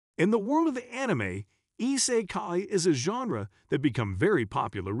In the world of anime, Isekai is a genre that become very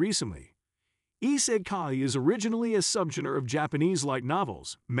popular recently. Isekai is originally a subgenre of Japanese light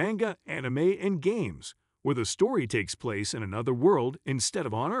novels, manga, anime, and games, where the story takes place in another world instead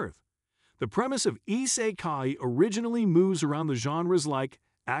of on Earth. The premise of Isekai originally moves around the genres like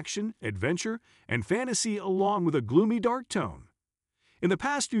action, adventure, and fantasy along with a gloomy dark tone. In the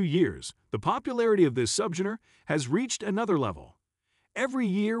past few years, the popularity of this subgenre has reached another level. Every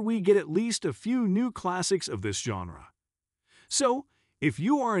year we get at least a few new classics of this genre. So, if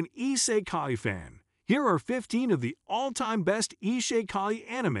you are an Isekai fan, here are 15 of the all-time best Isekai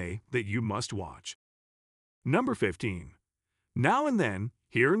anime that you must watch. Number 15. Now and Then,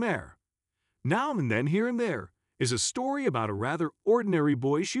 Here and There. Now and Then, Here and There is a story about a rather ordinary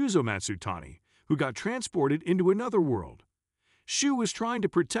boy Shuzo Matsutani who got transported into another world. Shu was trying to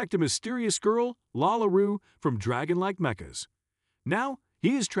protect a mysterious girl, Lalaru, from dragon-like mechas. Now,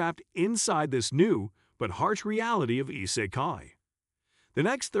 he is trapped inside this new but harsh reality of Isekai. The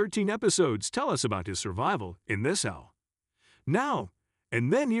next 13 episodes tell us about his survival in this hell. Now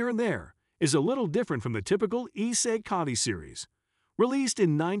and Then Here and There is a little different from the typical Isekai series. Released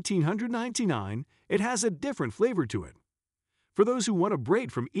in 1999, it has a different flavor to it. For those who want a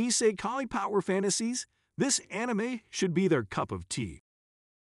break from Isekai power fantasies, this anime should be their cup of tea.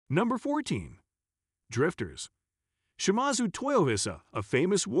 Number 14. Drifters. Shimazu Toyohisa, a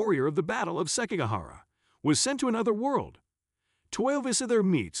famous warrior of the Battle of Sekigahara, was sent to another world. Toyohisa there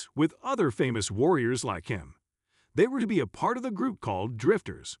meets with other famous warriors like him. They were to be a part of the group called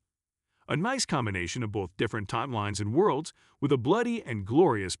Drifters. A nice combination of both different timelines and worlds with a bloody and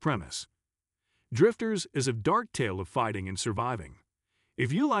glorious premise. Drifters is a dark tale of fighting and surviving.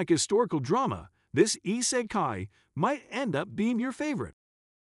 If you like historical drama, this Isekai might end up being your favorite.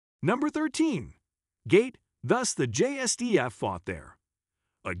 Number 13. Gate, Thus the JSDF Fought There.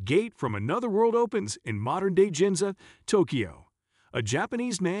 A gate from another world opens in modern-day Ginza, Tokyo. A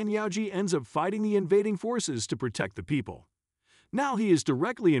Japanese man, Yaoji, ends up fighting the invading forces to protect the people. Now he is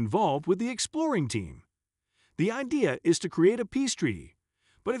directly involved with the exploring team. The idea is to create a peace treaty,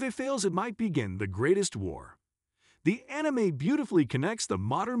 but if it fails it might begin the greatest war. The anime beautifully connects the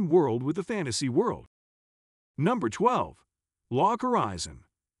modern world with the fantasy world. Number 12. Log Horizon.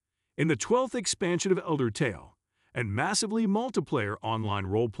 In the 12th expansion of Elder Tale, a massively multiplayer online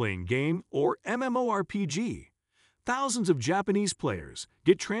role-playing game or MMORPG, thousands of Japanese players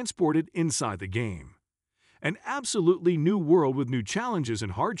get transported inside the game. An absolutely new world with new challenges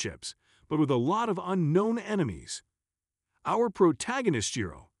and hardships, but with a lot of unknown enemies. Our protagonist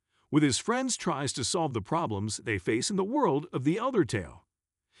Jiro, with his friends, tries to solve the problems they face in the world of the Elder Tale.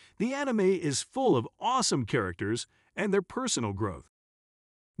 The anime is full of awesome characters and their personal growth.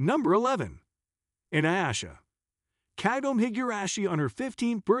 Number 11. Inuyasha. Kagome Higurashi on her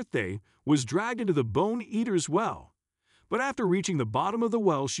 15th birthday was dragged into the Bone Eater's Well. But after reaching the bottom of the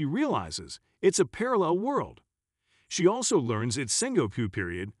well, she realizes it's a parallel world. She also learns it's Sengoku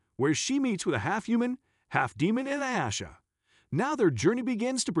period, where she meets with a half-human, half-demon Inuyasha. Now their journey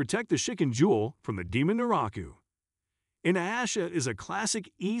begins to protect the Shiken Jewel from the demon Naraku. Inuyasha is a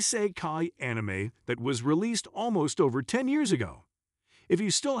classic Isekai anime that was released almost over 10 years ago. If you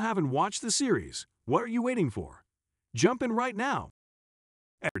still haven't watched the series, what are you waiting for? Jump in right now.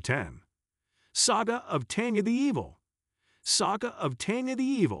 Number 10. Saga of Tanya the Evil. Saga of Tanya the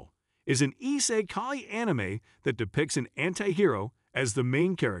Evil is an Isekai anime that depicts an anti-hero as the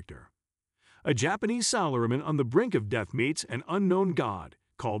main character. A Japanese salaryman on the brink of death meets an unknown god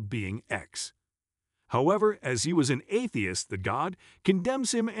called Being X. However, as he was an atheist, the god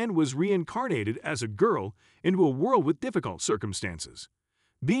condemns him and was reincarnated as a girl into a world with difficult circumstances.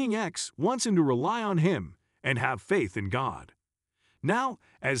 Being X wants him to rely on him and have faith in God. Now,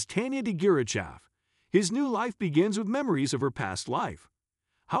 as Tanya de Girachaff, his new life begins with memories of her past life.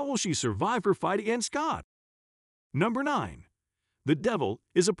 How will she survive her fight against God? Number 9. The Devil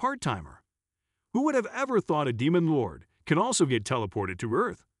is a Part-Timer. Who would have ever thought a demon lord can also get teleported to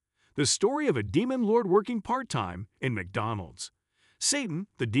Earth? The story of a demon lord working part-time in McDonald's. Satan,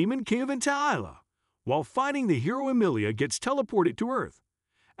 the demon king of Intaila, while fighting the hero Emilia, gets teleported to Earth.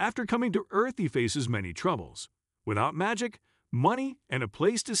 After coming to Earth, he faces many troubles. Without magic, money, and a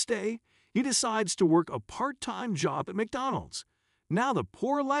place to stay, he decides to work a part-time job at McDonald's. Now the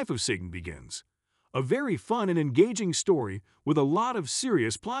poor life of Satan begins. A very fun and engaging story with a lot of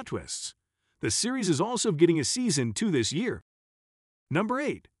serious plot twists. The series is also getting a season 2 this year. Number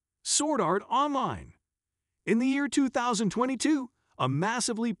 8. Sword Art Online. In the year 2022, a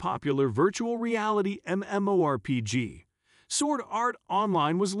massively popular virtual reality MMORPG, Sword Art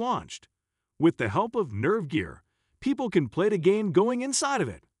Online was launched. With the help of Nerve Gear, people can play the game going inside of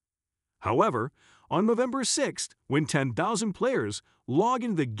it. However, on November 6th, when 10,000 players log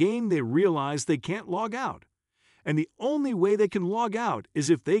into the game, they realize they can't log out. And the only way they can log out is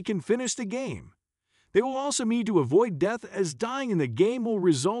if they can finish the game. They will also need to avoid death, as dying in the game will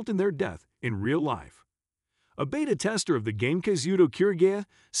result in their death in real life. A beta tester of the game, Kazuto Kirigawa,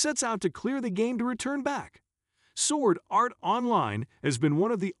 sets out to clear the game to return back. Sword Art Online has been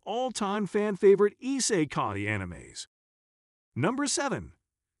one of the all-time fan-favorite Isekai animes. Number 7.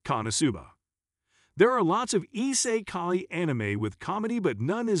 Konosuba. There are lots of Isekai anime with comedy, but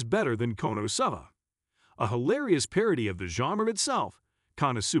none is better than Konosuba. A hilarious parody of the genre itself,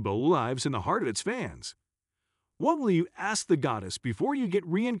 Konosuba lives in the heart of its fans. What will you ask the goddess before you get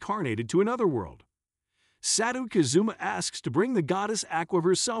reincarnated to another world? Sadu Kazuma asks to bring the goddess Aqua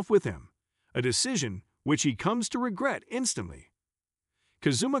herself with him, a decision which he comes to regret instantly.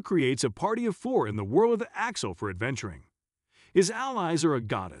 Kazuma creates a party of 4 in the world of Axel for adventuring. His allies are a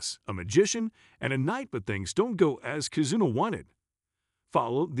goddess, a magician, and a knight, but things don't go as Kazuma wanted.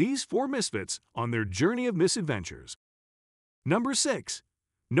 Follow these 4 misfits on their journey of misadventures. Number 6.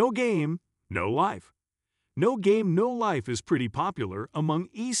 No Game, No Life. No Game, No Life is pretty popular among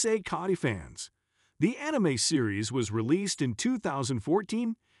Isekai fans. The anime series was released in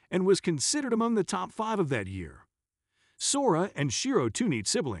 2014 and was considered among the top 5 of that year. Sora and Shiro, 2 neat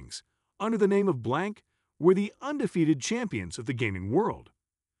siblings, under the name of Blank, were the undefeated champions of the gaming world.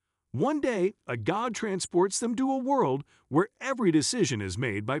 One day, a god transports them to a world where every decision is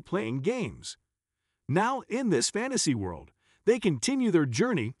made by playing games. Now, in this fantasy world, they continue their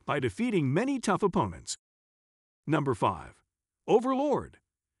journey by defeating many tough opponents. Number 5. Overlord.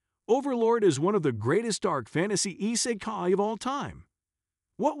 Overlord is one of the greatest dark fantasy isekai of all time.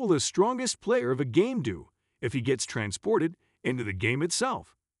 What will the strongest player of a game do if he gets transported into the game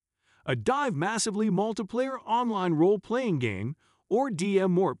itself? A dive massively multiplayer online role-playing game, or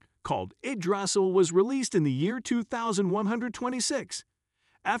DM called Yggdrasil, was released in the year 2126.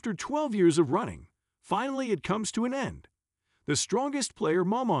 After 12 years of running, finally it comes to an end. The strongest player,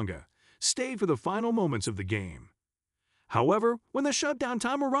 Momonga, stayed for the final moments of the game. However, when the shutdown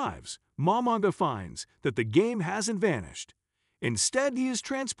time arrives, Momonga finds that the game hasn't vanished. Instead, he is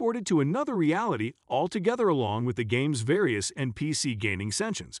transported to another reality altogether, along with the game's various NPC gaining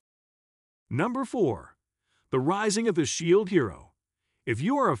sessions. Number 4. The Rising of the Shield Hero. If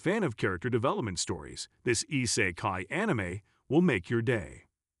you are a fan of character development stories, this Isekai anime will make your day.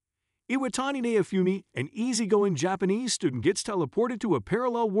 Iwatani Naofumi, an easygoing Japanese student, gets teleported to a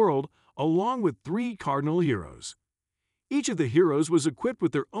parallel world along with 3 cardinal heroes. Each of the heroes was equipped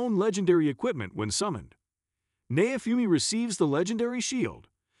with their own legendary equipment when summoned. Naofumi receives the legendary shield,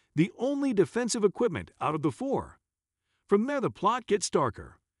 the only defensive equipment out of the 4. From there, the plot gets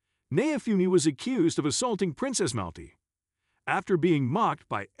darker. Naofumi was accused of assaulting Princess Malti. After being mocked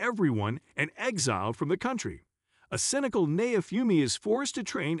by everyone and exiled from the country, a cynical Naofumi is forced to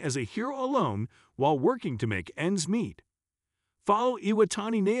train as a hero alone while working to make ends meet. Follow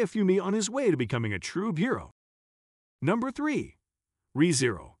Iwatani Naofumi on his way to becoming a true hero. Number 3.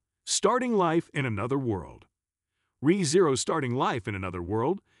 ReZero, Starting Life in Another World. ReZero, Starting Life in Another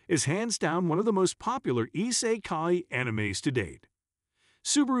World is hands down one of the most popular isekai animes to date.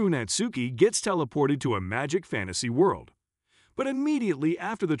 Subaru Natsuki gets teleported to a magic fantasy world, but immediately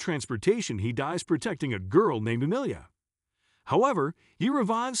after the transportation he dies protecting a girl named Amelia. However, he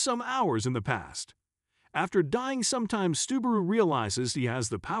revives some hours in the past. After dying sometime, Subaru realizes he has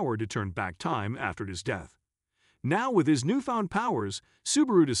the power to turn back time after his death. Now, with his newfound powers,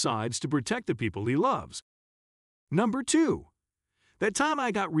 Subaru decides to protect the people he loves. Number 2. That Time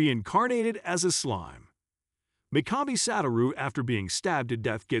I Got Reincarnated as a Slime. Mikami Satoru, after being stabbed to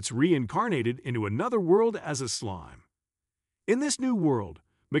death, gets reincarnated into another world as a slime. In this new world,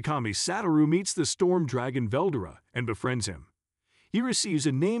 Mikami Satoru meets the storm dragon Veldora and befriends him. He receives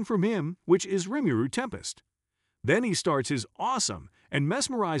a name from him, which is Rimuru Tempest. Then he starts his awesome and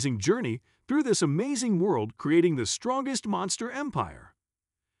mesmerizing journey through this amazing world, creating the strongest monster empire.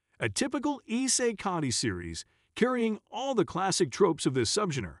 A typical isekai series carrying all the classic tropes of this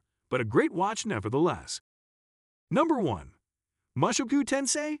subgenre, but a great watch nevertheless. Number 1. Mushoku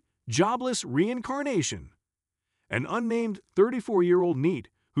Tensei, Jobless Reincarnation. An unnamed 34-year-old NEET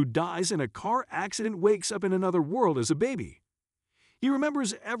who dies in a car accident wakes up in another world as a baby. He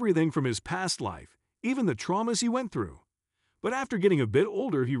remembers everything from his past life, even the traumas he went through. But after getting a bit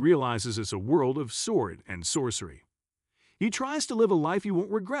older, he realizes it's a world of sword and sorcery. He tries to live a life he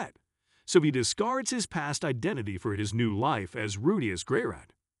won't regret, so he discards his past identity for his new life as Rudius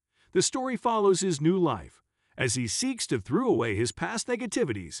Greyrat. The story follows his new life as he seeks to throw away his past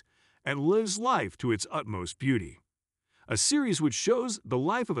negativities and lives life to its utmost beauty. a series which shows the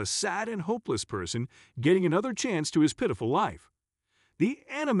life of a sad and hopeless person getting another chance to his pitiful life. The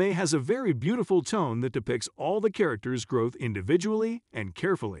anime has a very beautiful tone that depicts all the characters' growth individually and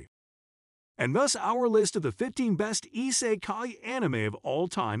carefully. And thus our list of the 15 best Isekai anime of all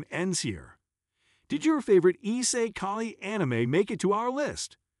time ends here. Did your favorite Isekai anime make it to our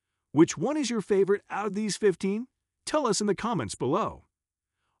list? Which one is your favorite out of these 15? Tell us in the comments below.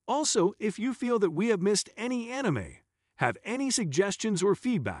 Also, if you feel that we have missed any anime, have any suggestions or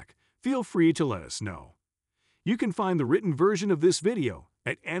feedback, feel free to let us know. You can find the written version of this video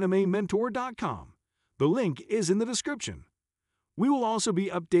at animementor.com. The link is in the description. We will also be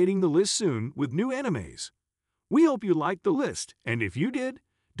updating the list soon with new animes. We hope you liked the list, and if you did,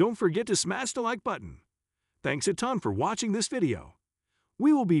 don't forget to smash the like button. Thanks a ton for watching this video.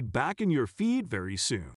 We will be back in your feed very soon.